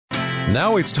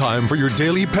Now it's time for your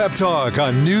daily pep talk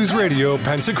on News Radio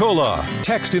Pensacola.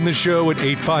 Text in the show at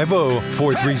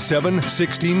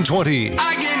 850-437-1620.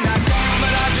 I get knocked down,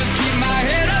 but I just keep my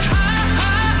head up high.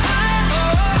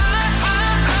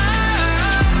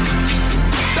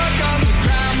 Stuck on the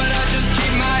ground, but I just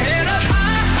keep my head up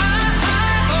high.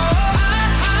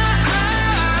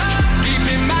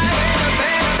 Keeping my head up high.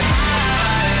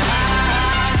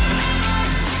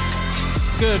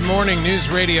 Good morning, News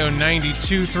Radio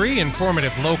 92.3,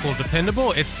 informative, local,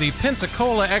 dependable. It's the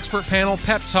Pensacola Expert Panel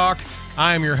Pep Talk.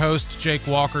 I am your host, Jake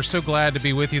Walker. So glad to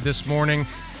be with you this morning.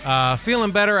 Feeling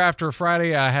better after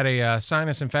Friday. I had a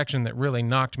sinus infection that really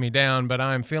knocked me down, but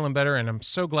I'm feeling better, and I'm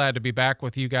so glad to be back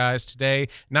with you guys today,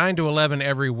 9 to 11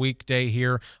 every weekday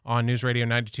here on News Radio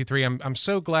 92.3. I'm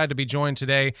so glad to be joined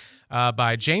today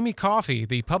by Jamie Coffey,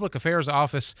 the Public Affairs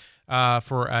Office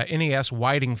for NAS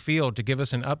Whiting Field, to give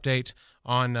us an update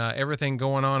on everything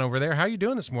going on over there. How are you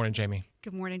doing this morning, Jamie?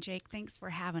 Good morning, Jake. Thanks for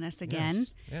having us again.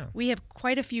 Yes. Yeah. We have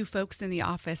quite a few folks in the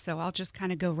office, so I'll just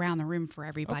kind of go around the room for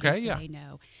everybody they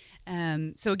know.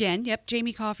 So again,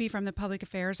 Jamie Coffey from the Public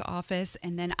Affairs Office,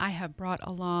 and then I have brought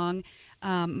along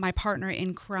my partner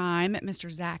in crime, Mr.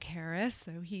 Zach Harris.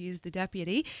 So he is the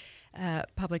Deputy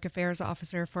Public Affairs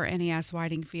Officer for NAS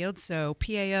Whiting Field. So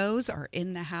PAOs are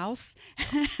in the house.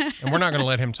 And we're not going to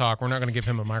let him talk. We're not going to give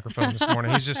him a microphone this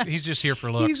morning. He's just here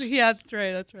for looks. That's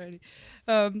right.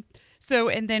 So,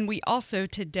 and then we also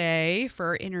today,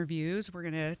 for interviews, we're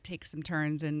going to take some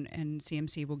turns, and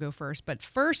CMC will go first. But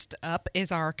first up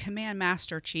is our Command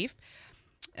Master Chief,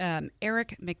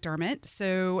 Eric McDermott.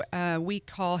 So we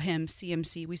call him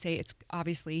CMC. We say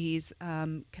he's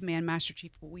Command Master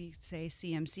Chief, but we say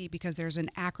CMC because there's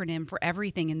an acronym for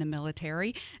everything in the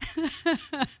military.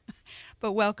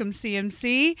 But welcome,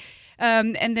 CMC.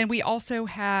 And then we also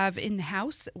have in the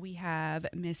house, we have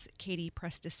Miss Katie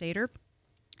Prestesater.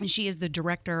 And she is the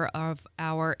director of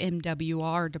our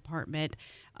MWR department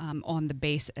on the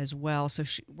base as well. So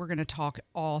we're going to talk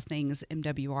all things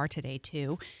MWR today,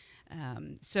 too.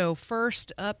 So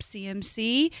first up,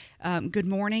 CMC, good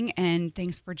morning, and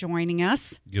thanks for joining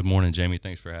us. Good morning, Jamie.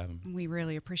 Thanks for having me. We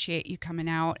really appreciate you coming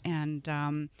out,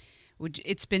 and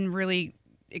it's been really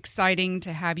exciting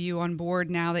to have you on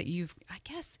board now that you've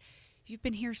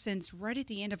been here since right at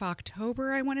the end of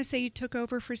October. I want to say you took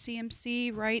over for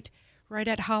CMC, right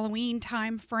at Halloween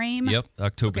time frame. Yep,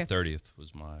 October 30th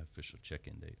was my official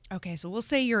check-in date. Okay, so we'll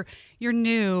say you're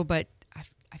new, but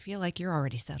I feel like you're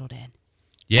already settled in.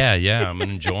 Yeah, I'm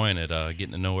enjoying it.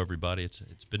 Getting to know everybody.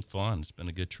 It's been fun. It's been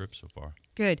a good trip so far.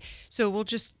 Good. So we'll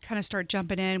just kind of start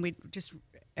jumping in.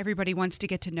 Everybody wants to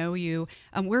get to know you.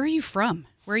 Where are you from?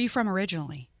 Where are you from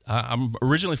originally? I'm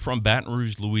originally from Baton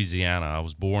Rouge, Louisiana. I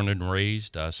was born and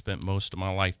raised. I spent most of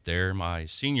my life there. My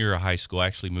senior year of high school, I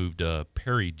actually moved to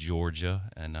Perry,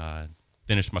 Georgia, and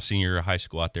finished my senior year of high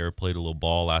school out there, played a little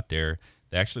ball out there.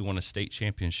 They actually won a state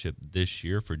championship this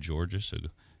year for Georgia, so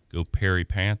go Perry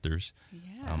Panthers.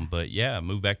 Yeah. I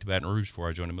moved back to Baton Rouge before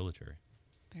I joined the military.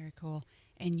 Very cool.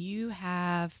 And you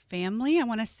have family. I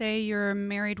want to say you're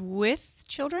married with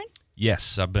children?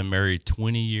 Yes, I've been married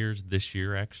 20 years this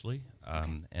year, actually.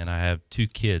 And I have two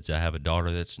kids. I have a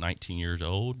daughter that's 19 years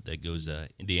old that goes to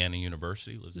Indiana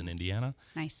University, lives in Indiana.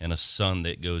 Nice. And a son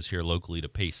that goes here locally to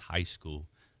Pace High School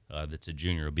that's a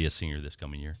junior, will be a senior this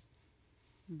coming year.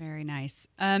 Very nice.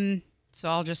 So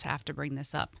I'll just have to bring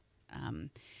this up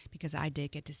because I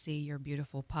did get to see your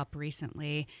beautiful pup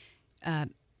recently.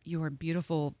 Your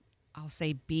beautiful, I'll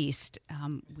say beast.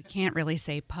 We can't really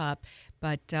say pup,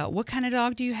 but what kind of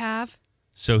dog do you have?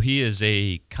 So he is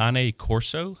a Cane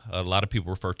Corso. A lot of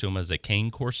people refer to him as a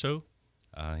Cane Corso.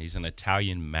 He's an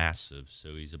Italian Mastiff,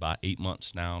 so he's about 8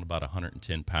 months now and about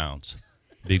 110 pounds.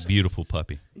 Big, beautiful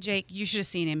puppy. Jake, you should have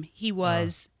seen him. He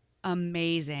was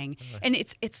amazing. And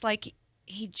it's like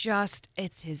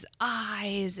it's his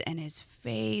eyes and his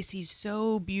face. He's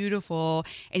so beautiful,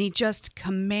 and he just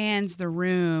commands the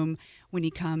room when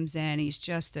he comes in. He's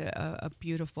just a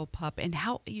beautiful pup. And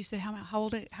how many he's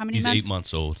months? He's 8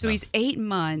 months old. So he's 8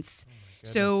 months.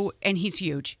 So, and he's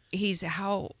huge. He's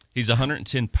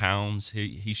 110 pounds.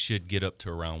 He should get up to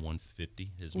around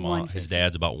 150. His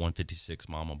dad's about 156,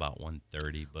 mom about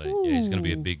 130. But yeah, he's going to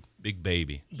be a big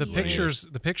baby. The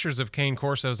pictures of Cane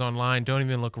Corsos online don't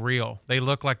even look real. They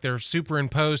look like they're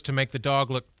superimposed to make the dog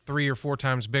look 3 or 4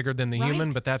 times bigger than the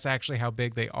human, but that's actually how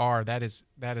big they are. That is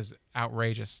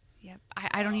outrageous. Yep.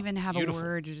 I don't even have a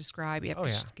word to describe it.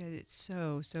 Because it's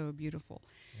so beautiful.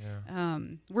 Yeah.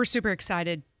 We're super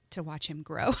excited to watch him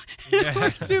grow. Yeah.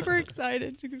 We're super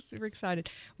excited. Super excited.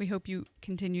 We hope you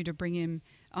continue to bring him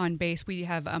on base. We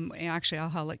have actually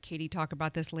I'll let Katie talk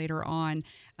about this later on.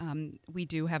 We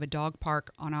do have a dog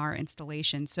park on our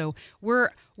installation, so we're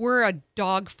a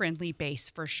dog friendly base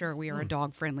for sure. We are a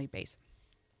dog friendly base.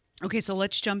 Okay, so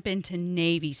let's jump into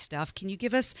Navy stuff. Can you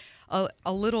give us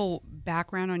a little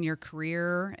background on your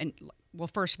career? And well,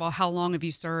 first of all, how long have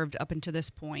you served up until this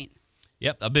point?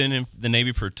 Yep, I've been in the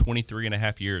Navy for 23 and a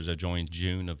half years. I joined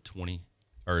June of 2000.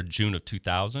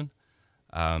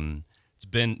 It's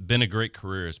been a great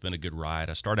career. It's been a good ride.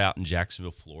 I started out in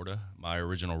Jacksonville, Florida. My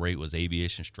original rate was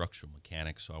aviation structural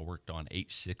mechanics, so I worked on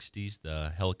H-60s,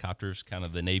 the helicopters, kind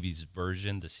of the Navy's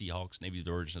version, the Seahawks, Navy's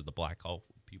version of the Black Hawk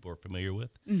people are familiar with.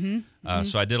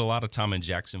 So I did a lot of time in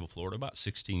Jacksonville, Florida, about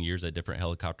 16 years at different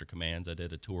helicopter commands. I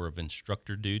did a tour of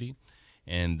instructor duty.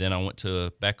 And then I went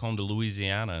back home to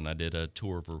Louisiana, and I did a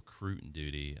tour of recruiting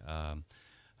duty.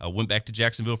 I went back to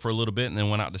Jacksonville for a little bit, and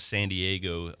then went out to San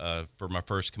Diego for my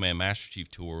first Command Master Chief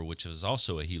tour, which was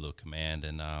also a helo command,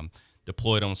 and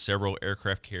deployed on several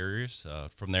aircraft carriers.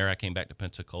 From there, I came back to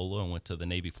Pensacola and went to the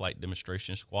Navy Flight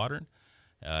Demonstration Squadron.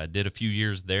 Did a few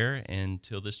years there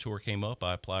until this tour came up.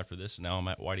 I applied for this, and now I'm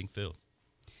at Whiting Field.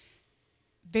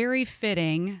 Very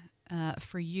fitting.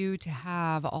 For you to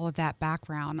have all of that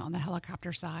background on the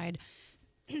helicopter side,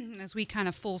 as we kind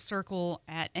of full circle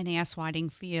at NAS Whiting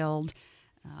Field,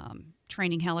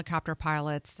 training helicopter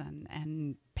pilots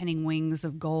and pinning wings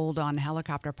of gold on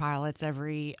helicopter pilots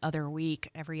every other week,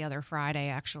 every other Friday.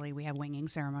 Actually, we have winging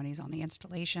ceremonies on the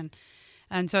installation.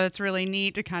 And so it's really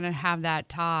neat to kind of have that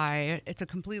tie. It's a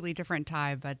completely different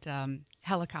tie, but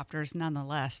helicopters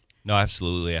nonetheless. No,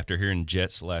 absolutely. After hearing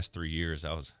jets the last 3 years,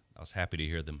 I was happy to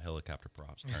hear them helicopter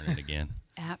props turning again.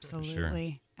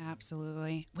 Absolutely. Sure.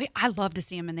 Absolutely. I love to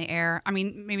see them in the air. I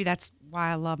mean, maybe that's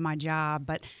why I love my job,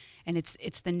 and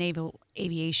it's the naval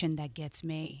aviation that gets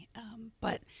me.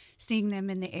 But seeing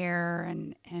them in the air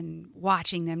and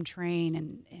watching them train,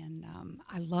 and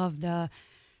I love the,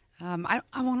 I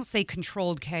won't say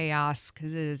controlled chaos,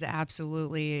 because it is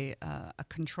absolutely a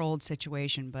controlled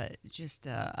situation, but just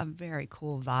a very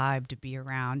cool vibe to be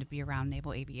around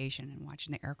naval aviation and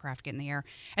watching the aircraft get in the air.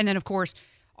 And then, of course,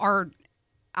 our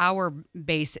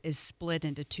base is split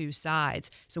into two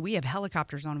sides. So we have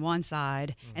helicopters on one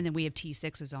side, and then we have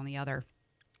T-6s on the other.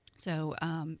 So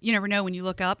you never know when you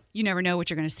look up. You never know what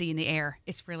you're going to see in the air.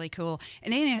 It's really cool.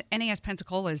 And NAS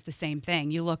Pensacola is the same thing.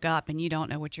 You look up and you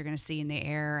don't know what you're going to see in the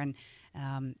air. And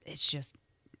it's just,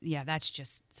 that's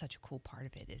just such a cool part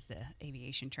of it is the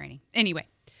aviation training. Anyway,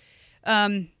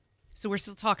 so we're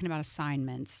still talking about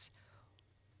assignments.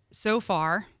 So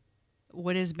far,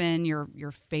 what has been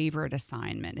your favorite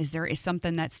assignment? Is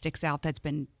something that sticks out that's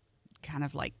been kind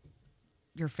of like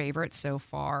your favorite so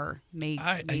far, made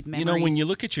memories? You know, when you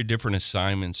look at your different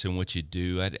assignments and what you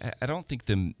do, I don't think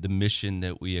the mission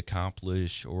that we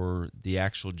accomplish or the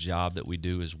actual job that we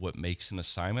do is what makes an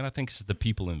assignment. I think it's the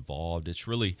people involved. It's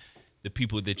really the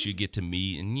people that you get to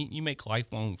meet, and you make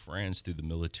lifelong friends through the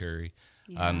military.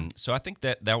 Yeah. So I think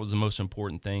that was the most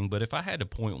important thing. But if I had to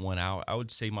point one out, I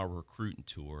would say my recruiting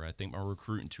tour. I think my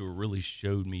recruiting tour really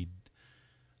showed me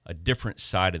a different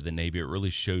side of the Navy. It really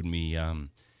showed me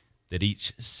that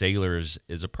each sailor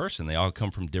is a person. They all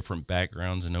come from different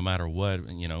backgrounds, and no matter what,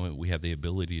 we have the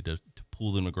ability to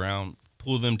pull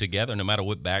them together, no matter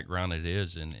what background it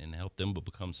is, and help them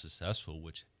become successful,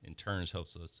 which in turn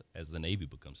helps us as the Navy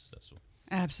become successful.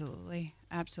 Absolutely.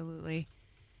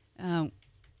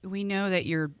 We know that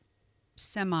you're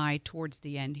semi towards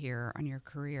the end here on your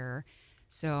career,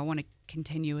 so I want to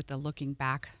continue with the looking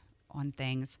back on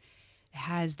things.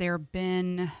 Has there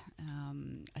been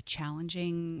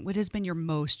what has been your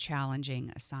most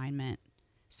challenging assignment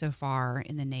so far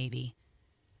in the Navy?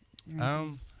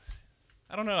 I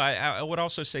don't know. I would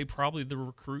also say probably the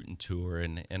recruiting tour,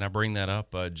 and I bring that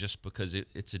up just because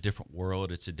it's a different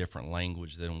world. It's a different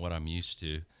language than what I'm used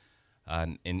to.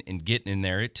 And getting in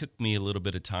there, it took me a little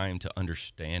bit of time to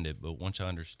understand it, but once I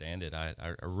understand it,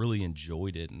 I really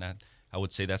enjoyed it, and I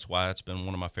would say that's why it's been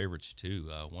one of my favorites too.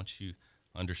 Once you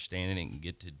understand it and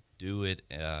get to do it,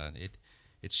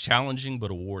 it's challenging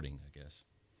but rewarding, I guess.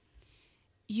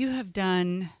 You have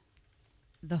done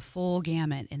the full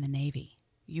gamut in the Navy.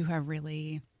 You have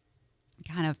really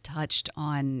kind of touched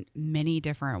on many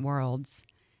different worlds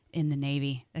in the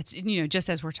Navy. That's, just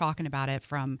as we're talking about it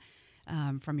from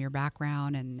your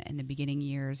background and the beginning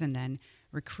years, and then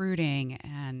recruiting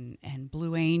and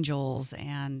Blue Angels,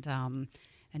 and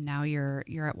now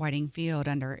you're at Whiting Field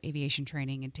under aviation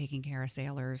training and taking care of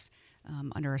sailors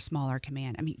under a smaller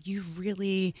command. I mean, you've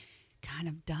really kind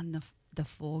of done the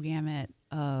full gamut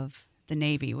of the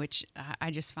Navy, which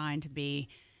I just find to be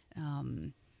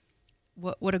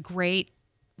what a great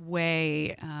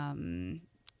way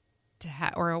to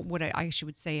have, or what I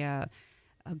should say, a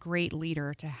great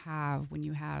leader to have when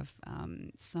you have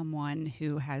someone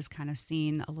who has kind of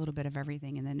seen a little bit of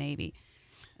everything in the Navy.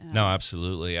 No,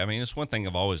 absolutely. I mean, it's one thing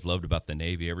I've always loved about the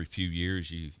Navy. Every few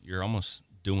years, you're almost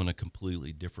doing a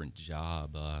completely different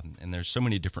job. And there's so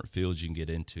many different fields you can get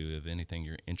into if anything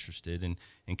you're interested in,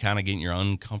 and kind of getting your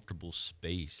uncomfortable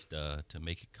space to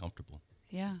make it comfortable.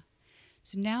 Yeah.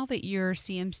 So now that you're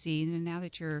CMC, and now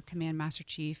that you're Command Master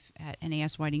Chief at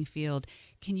NAS Whiting Field,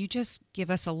 can you just give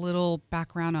us a little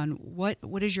background on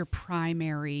what is your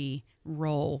primary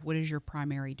role? What is your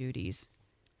primary duties?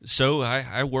 So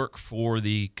I work for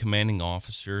the commanding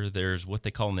officer. There's what they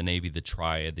call in the Navy the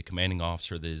triad: the commanding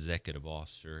officer, the executive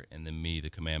officer, and then me, the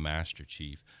command master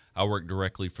chief. I work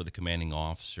directly for the commanding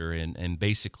officer and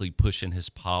basically pushing his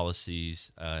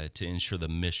policies to ensure the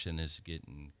mission is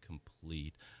getting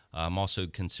complete. I'm also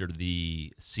considered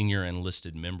the senior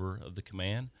enlisted member of the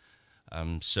command.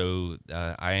 So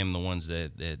I am the ones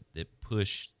that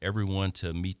push everyone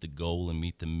to meet the goal and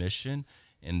meet the mission,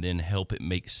 and then help it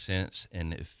make sense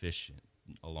and efficient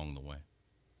along the way.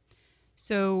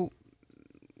 So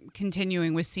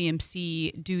continuing with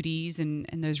CMC duties and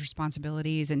those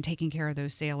responsibilities and taking care of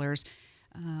those sailors,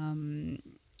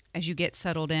 as you get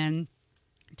settled in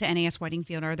to NAS Whiting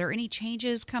Field, are there any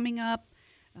changes coming up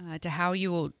to how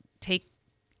you will take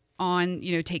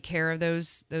care of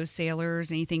those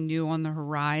sailors? Anything new on the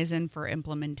horizon for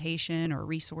implementation or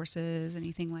resources,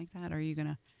 anything like that? Are you going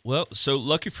to? Well, so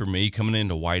lucky for me, coming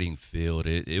into Whiting Field,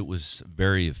 it was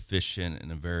very efficient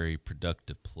and a very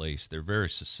productive place. They're a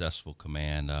very successful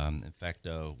command. In fact,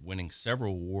 winning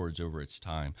several awards over its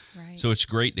time. Right. So it's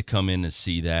great to come in and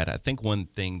see that. I think one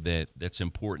thing that's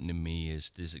important to me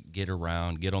is get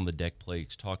around, get on the deck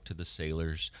plates, talk to the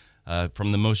sailors,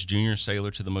 from the most junior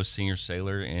sailor to the most senior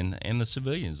sailor, and the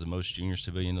civilians, the most junior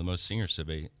civilian to the most senior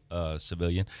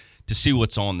civilian, to see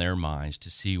what's on their minds, to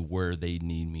see where they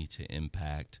need me to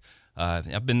impact.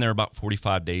 I've been there about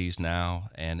 45 days now,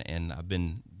 and I've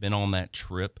been on that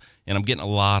trip, and I'm getting a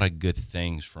lot of good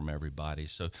things from everybody.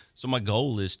 So my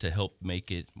goal is to help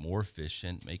make it more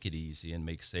efficient, make it easy, and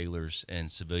make sailors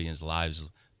and civilians' lives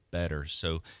better.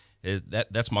 So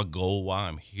that's my goal while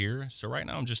I'm here. So right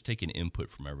now I'm just taking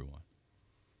input from everyone.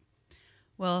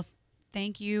 Well,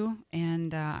 thank you,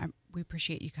 and we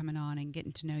appreciate you coming on and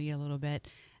getting to know you a little bit.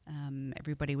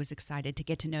 Everybody was excited to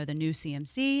get to know the new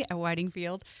CMC at Whiting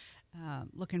Field.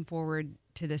 Looking forward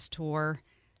to this tour.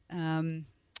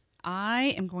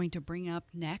 I am going to bring up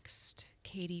next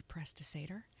Katie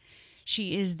Prestesater.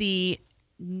 She is the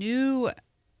new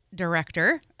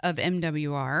director of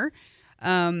MWR.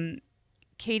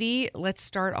 Katie, let's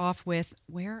start off with,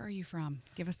 where are you from?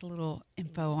 Give us a little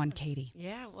info on Katie.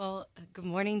 Yeah, well, good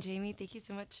morning, Jamie. Thank you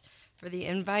so much for the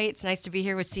invite. It's nice to be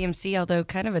here with CMC, although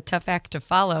kind of a tough act to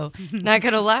follow. Not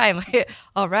going to lie. I'm like,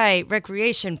 all right,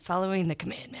 recreation following the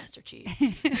Command Master Chief.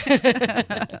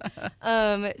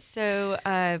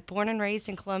 Born and raised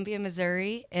in Columbia,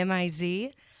 Missouri,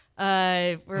 MIZ.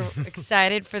 We're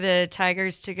excited for the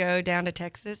Tigers to go down to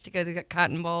Texas to go to the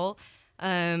Cotton Bowl.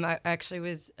 I actually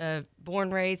was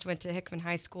born, raised, went to Hickman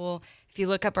High School. If you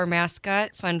look up our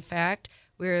mascot, fun fact,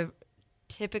 we're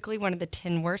typically one of the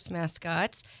 10 worst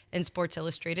mascots in Sports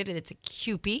Illustrated, and it's a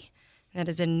Cupie. That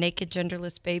is a naked,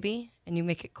 genderless baby, and you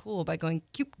make it cool by going,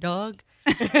 "Cute dog."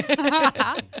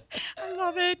 I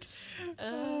love it.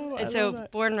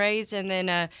 Born, raised, and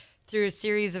then through a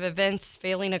series of events,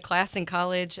 failing a class in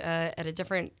college at a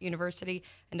different university,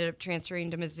 ended up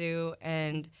transferring to Mizzou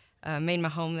and made my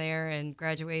home there and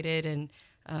graduated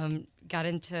and got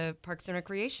into Parks and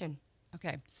Recreation.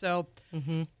 Okay, so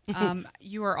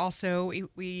you are also,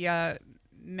 we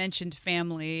mentioned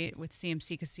family with CMC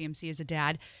because CMC is a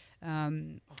dad.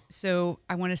 So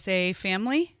I want to say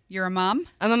family, you're a mom?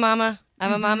 I'm a mama.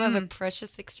 I'm a mama of a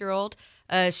precious 6-year-old.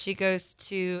 She goes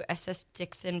to SS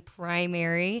Dixon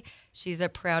Primary. She's a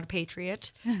proud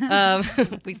patriot.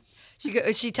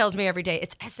 She tells me every day,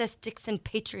 it's SS Dixon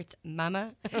Patriots,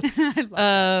 Mama.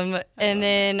 And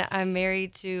then I'm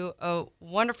married to a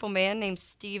wonderful man named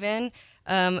Steven.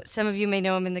 Some of you may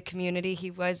know him in the community. He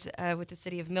was with the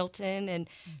city of Milton. And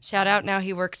shout out, now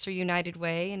he works for United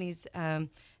Way, and he's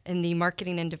in the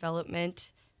marketing and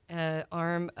development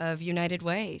arm of United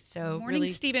Way. So morning, really,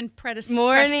 Stephen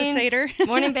Prestesater.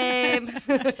 Morning, babe.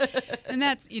 And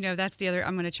that's the other,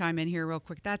 I'm going to chime in here real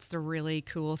quick. That's the really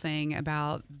cool thing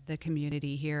about the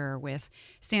community here with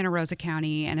Santa Rosa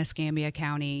County and Escambia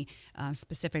County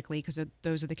specifically, because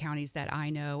those are the counties that I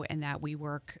know and that we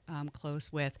work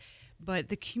close with. but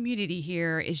the community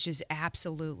here is just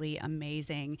absolutely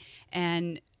amazing.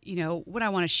 And what I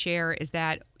want to share is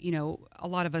that, a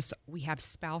lot of us, we have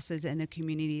spouses in the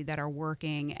community that are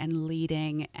working and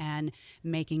leading and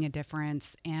making a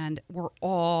difference. And we're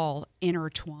all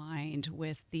intertwined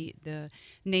with the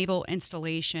naval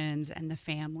installations and the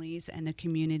families and the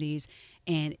communities.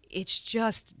 And it's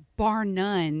just bar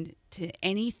none to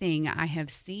anything I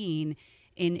have seen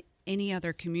in any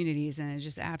other communities. And I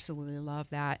just absolutely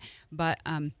love that. But,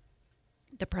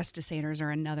 the Prestesaters are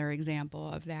another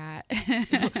example of that.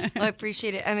 Well, I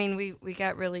appreciate it. I mean, we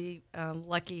got really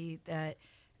lucky that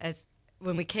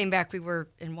when we came back, we were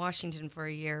in Washington for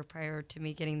a year prior to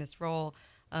me getting this role.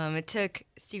 It took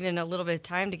Stephen a little bit of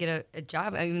time to get a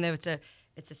job, even though it's a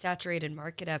saturated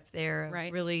market up there,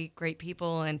 right. Really great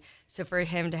people. And so for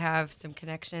him to have some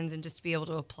connections and just to be able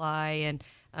to apply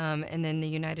and then the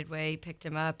United Way picked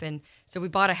him up. And so we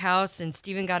bought a house and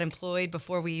Stephen got employed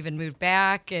before we even moved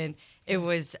back. And it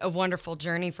was a wonderful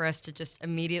journey for us to just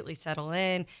immediately settle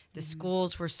in. The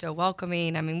schools were so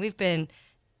welcoming. I mean, we've been,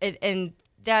 and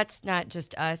that's not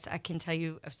just us. I can tell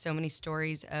you of so many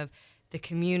stories of the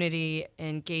community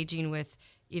engaging with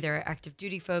either active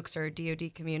duty folks or D.O.D.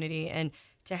 community, and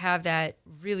to have that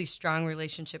really strong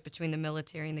relationship between the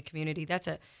military and the community, that's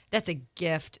a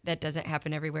gift that doesn't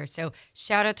happen everywhere. So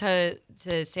shout out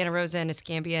to Santa Rosa and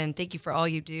Escambia, and thank you for all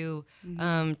you do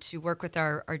to work with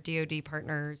our D.O.D.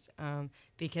 partners,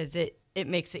 because it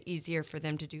makes it easier for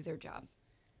them to do their job.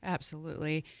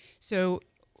 Absolutely. So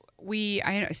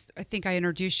I think I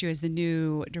introduced you as the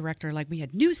new director. Like, we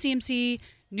had new CMC,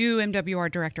 new MWR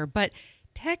director, but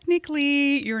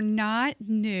technically you're not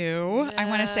new. I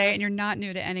want to say, and you're not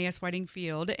new to NAS Whiting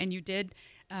Field. And you did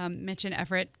mention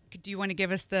Everett. Do you want to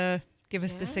give us the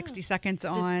 60 seconds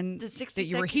on the 60 that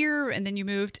you were here and then you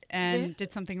moved and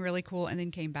did something really cool and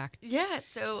then came back? Yeah.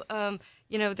 So,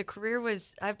 the career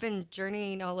I've been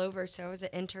journeying all over. So I was an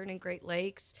intern in Great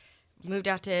Lakes, moved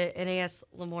out to NAS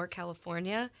Lemoore,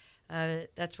 California.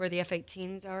 That's where the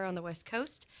F-18s are on the West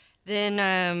Coast. Then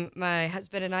my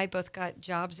husband and I both got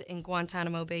jobs in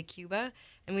Guantanamo Bay, Cuba,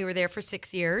 and we were there for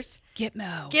 6 years.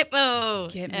 Gitmo.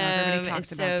 Everybody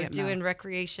talks about Gitmo. So doing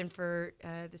recreation for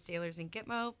the sailors in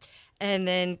Gitmo, and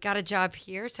then got a job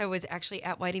here. So I was actually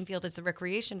at Whiting Field as the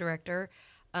recreation director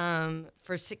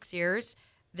for 6 years.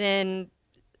 Then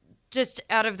just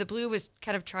out of the blue was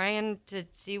kind of trying to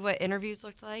see what interviews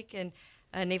looked like, and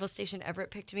Naval Station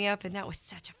Everett picked me up, and that was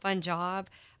such a fun job.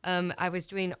 I was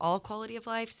doing all quality of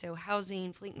life, so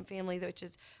housing, fleet and family, which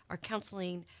is our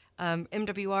counseling,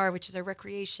 MWR, which is our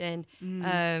recreation,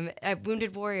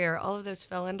 Wounded Warrior, all of those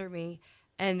fell under me.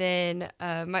 And then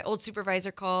my old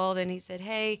supervisor called, and he said,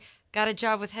 "Hey, got a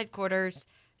job with headquarters."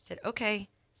 I said, "Okay."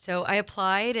 So I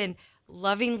applied, and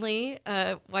lovingly,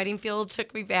 Whiting Field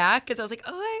took me back, because I was like,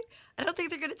 I don't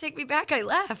think they're going to take me back. I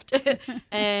left.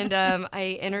 And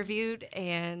I interviewed,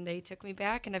 and they took me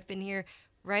back, and I've been here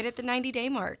right at the 90-day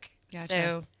mark. Gotcha.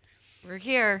 So we're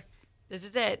here. This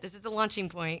is it. This is the launching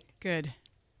point. Good.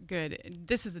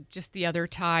 This is just the other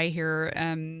tie here.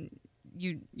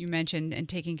 You mentioned and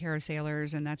taking care of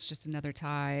sailors, and that's just another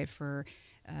tie for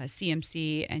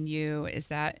CMC and you, is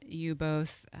that you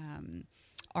both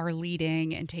are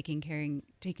leading and taking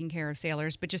care of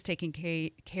sailors, but just taking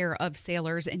care of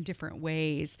sailors in different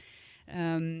ways.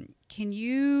 Can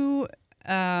you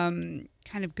kind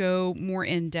of go more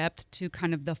in depth to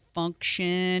kind of the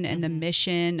function and the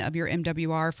mission of your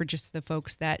MWR for just the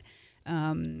folks that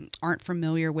aren't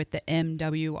familiar with the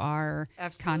MWR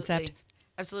concept?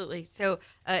 Absolutely. So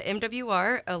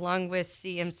MWR, along with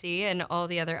CMC and all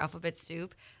the other alphabet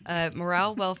soup,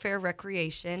 morale, welfare,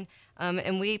 recreation,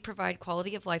 and we provide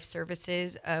quality of life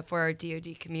services for our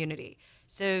DoD community.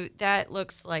 So that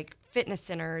looks like fitness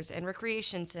centers and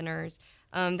recreation centers.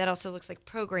 That also looks like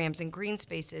programs and green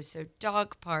spaces, so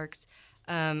dog parks.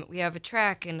 We have a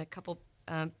track and a couple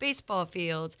baseball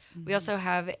fields. Mm-hmm. We also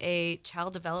have a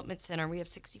child development center. We have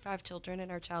 65 children in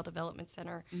our child development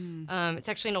center. It's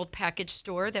actually an old package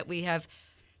store that we have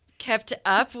kept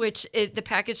up, the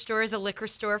package store is a liquor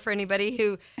store for anybody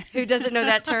who doesn't know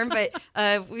that term, but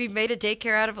we've made a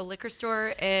daycare out of a liquor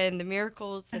store, and the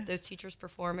miracles that those teachers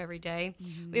perform every day.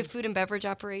 We have food and beverage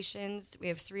operations. We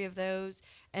have 3 of those.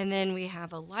 And then we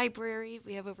have a library.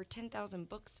 We have over 10,000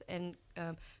 books and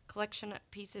collection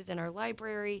pieces in our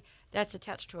library. That's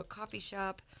attached to a coffee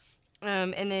shop.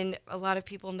 And then a lot of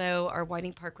people know our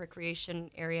Whiting Park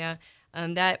Recreation area.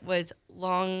 That was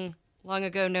long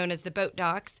ago known as the boat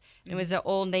docks. It was an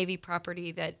old Navy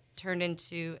property that turned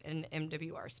into an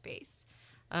MWR space.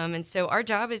 And so our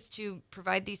job is to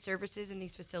provide these services in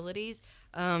these facilities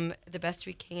the best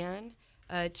we can.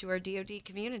 to our D.O.D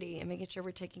community and making sure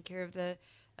we're taking care of the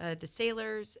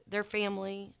sailors, their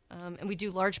family, and we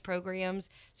do large programs.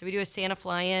 So we do a Santa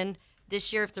fly-in.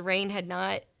 This year, if the rain had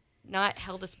not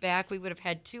held us back, we would have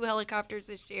had 2 helicopters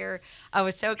this year. I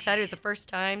was so excited. It was the first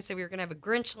time. So we were going to have a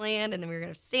Grinch land, and then we were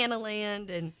going to have Santa land,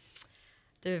 and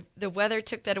the weather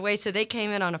took that away. So they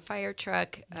came in on a fire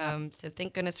truck. So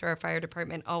thank goodness for our fire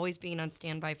department always being on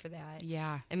standby for that.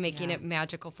 Yeah. And making it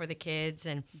magical for the kids.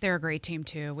 And they're a great team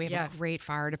too. We have a great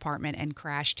fire department and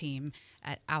crash team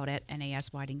out at NAS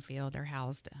Whitingfield. They're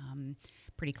housed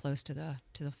pretty close to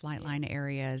the flight line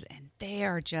areas, and they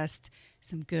are just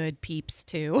some good peeps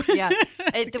too. Yeah,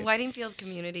 the Whitingfield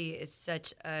community is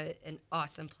such an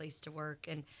awesome place to work,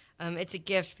 and it's a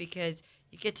gift because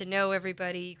you get to know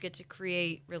everybody, you get to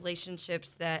create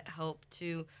relationships that help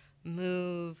to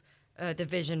move the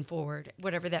vision forward,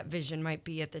 whatever that vision might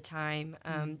be at the time.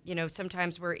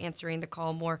 Sometimes we're answering the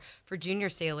call more for junior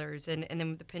sailors, and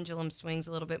then the pendulum swings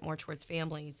a little bit more towards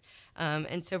families.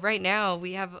 And so right now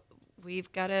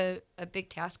we've got a big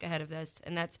task ahead of us,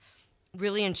 and that's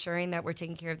really ensuring that we're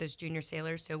taking care of those junior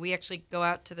sailors. So we actually go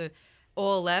out to the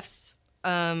OLFs.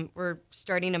 We're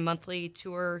starting a monthly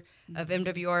tour of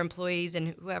MWR employees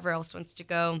and whoever else wants to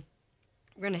go.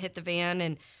 We're going to hit the van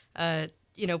and,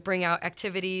 bring out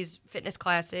activities, fitness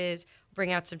classes,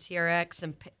 bring out some TRX,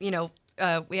 and,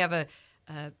 we have a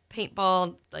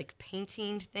paintball, like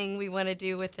painting thing we want to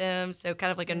do with them. So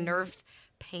kind of like a Nerf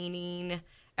painting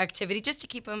activity just to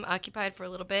keep them occupied for a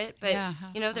little bit. But,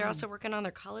 they're also working on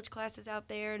their college classes out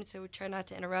there. And so we try not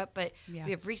to interrupt, but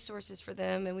we have resources for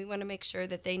them. And we want to make sure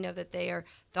that they know that they are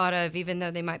thought of, even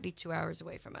though they mite be 2 hours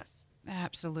away from us.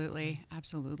 Absolutely. I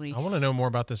want to know more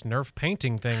about this Nerf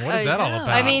painting thing. What is that all about?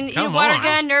 I mean, water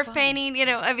gun, Nerf painting,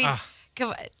 come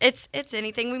on, it's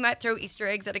anything. We might throw Easter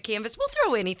eggs at a canvas. We'll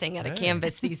throw anything at a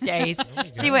canvas these days.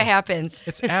 See what happens.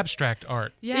 It's abstract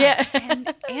art. Yeah.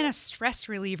 and a stress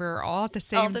reliever all at the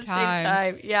same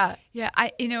time. Yeah. Yeah.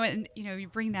 You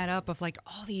bring that up of like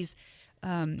all these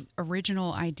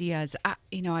original ideas.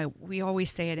 We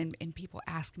always say it, and people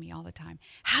ask me all the time,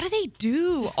 how do they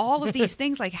do all of these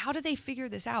things? Like, how do they figure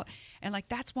this out? And like,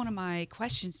 that's one of my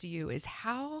questions to you is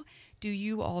how do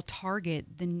you all target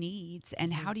the needs,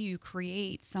 and how do you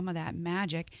create some of that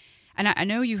magic? And I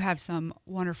know you have some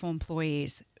wonderful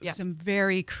employees, some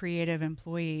very creative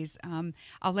employees.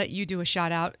 I'll let you do a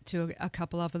shout out to a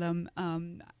couple of them.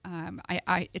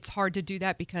 It's hard to do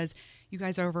that because you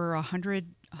guys are over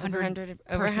 100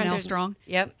 personnel strong.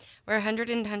 Yep. We're 100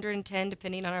 and 110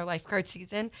 depending on our lifeguard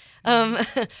season.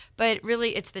 But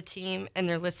really it's the team, and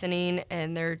they're listening,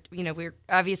 and we're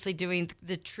obviously doing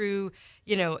the true,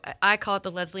 I call it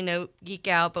the Leslie Note geek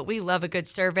out, but we love a good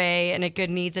survey and a good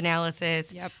needs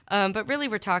analysis. Yep. But really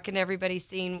we're talking to everybody,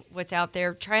 seeing what's out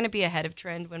there, trying to be ahead of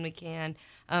trend when we can,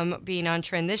 being on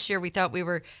trend. This year we thought we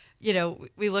were,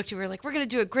 we looked and we were like, we're going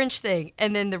to do a Grinch thing.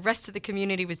 And then the rest of the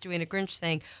community was doing a Grinch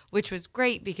thing, which was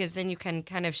great because then you can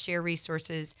kind of share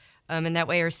resources in that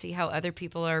way, or see how other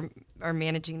people are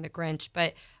managing the Grinch.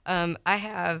 But I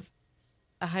have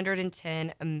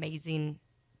 110 amazing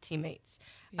teammates.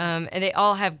 And they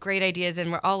all have great ideas,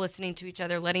 and we're all listening to each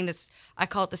other, letting this, I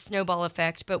call it the snowball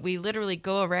effect, but we literally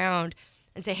go around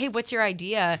and say, hey, what's your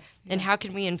idea? And how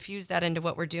can we infuse that into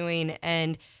what we're doing?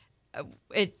 And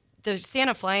the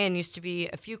Santa fly-in used to be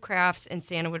a few crafts and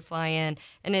Santa would fly in,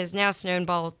 and it has now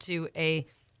snowballed to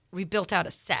we built out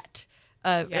a set,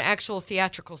 an actual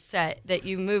theatrical set that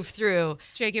you move through.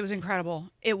 Jake, it was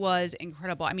incredible. It was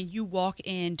incredible. I mean, you walk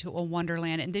into a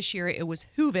wonderland, and this year it was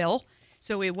Whoville.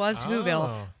 So it was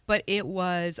Whoville, but it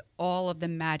was all of the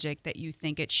magic that you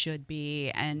think it should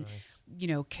be. And,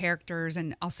 characters,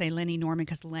 and I'll say Lenny Norman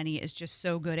because Lenny is just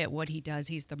so good at what he does.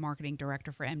 He's the marketing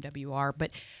director for MWR,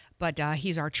 but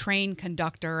he's our train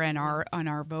conductor and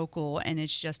our vocal. And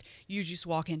it's just, you just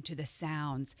walk into the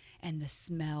sounds and the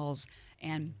smells,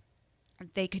 and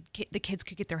the kids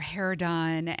could get their hair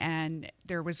done, and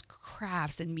there was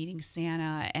crafts and meeting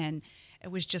Santa, and it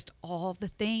was just all the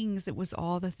things. It was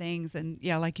all the things. And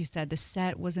yeah, like you said, the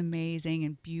set was amazing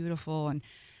and beautiful, and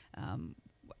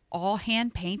all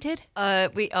hand painted.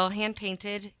 We all hand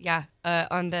painted. Yeah.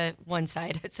 On the one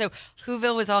side. So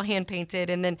Whoville was all hand painted,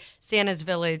 and then Santa's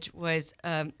Village was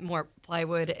more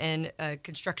plywood and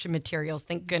construction materials.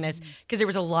 Thank goodness, because there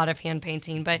was a lot of hand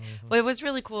painting. But what was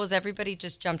really cool is everybody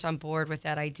just jumped on board with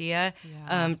that idea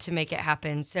to make it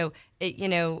happen. So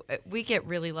we get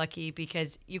really lucky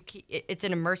because it's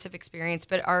an immersive experience.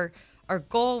 But our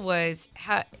goal was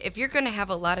if you're going to have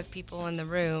a lot of people in the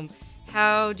room,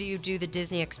 how do you do the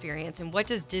Disney experience? And what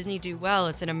does Disney do well?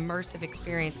 It's an immersive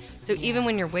experience. So even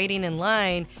when you're waiting in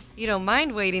line, you don't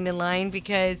mind waiting in line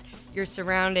because you're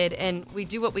surrounded. And we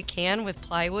do what we can with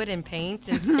plywood and paint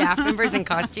and staff members and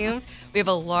costumes. We have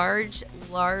a large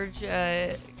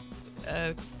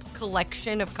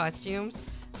collection of costumes.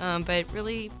 But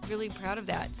really, really proud of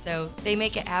that. So they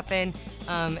make it happen,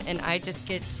 and I just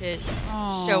get to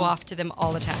show off to them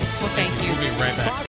all the time. Well, thank you. We'll be right back.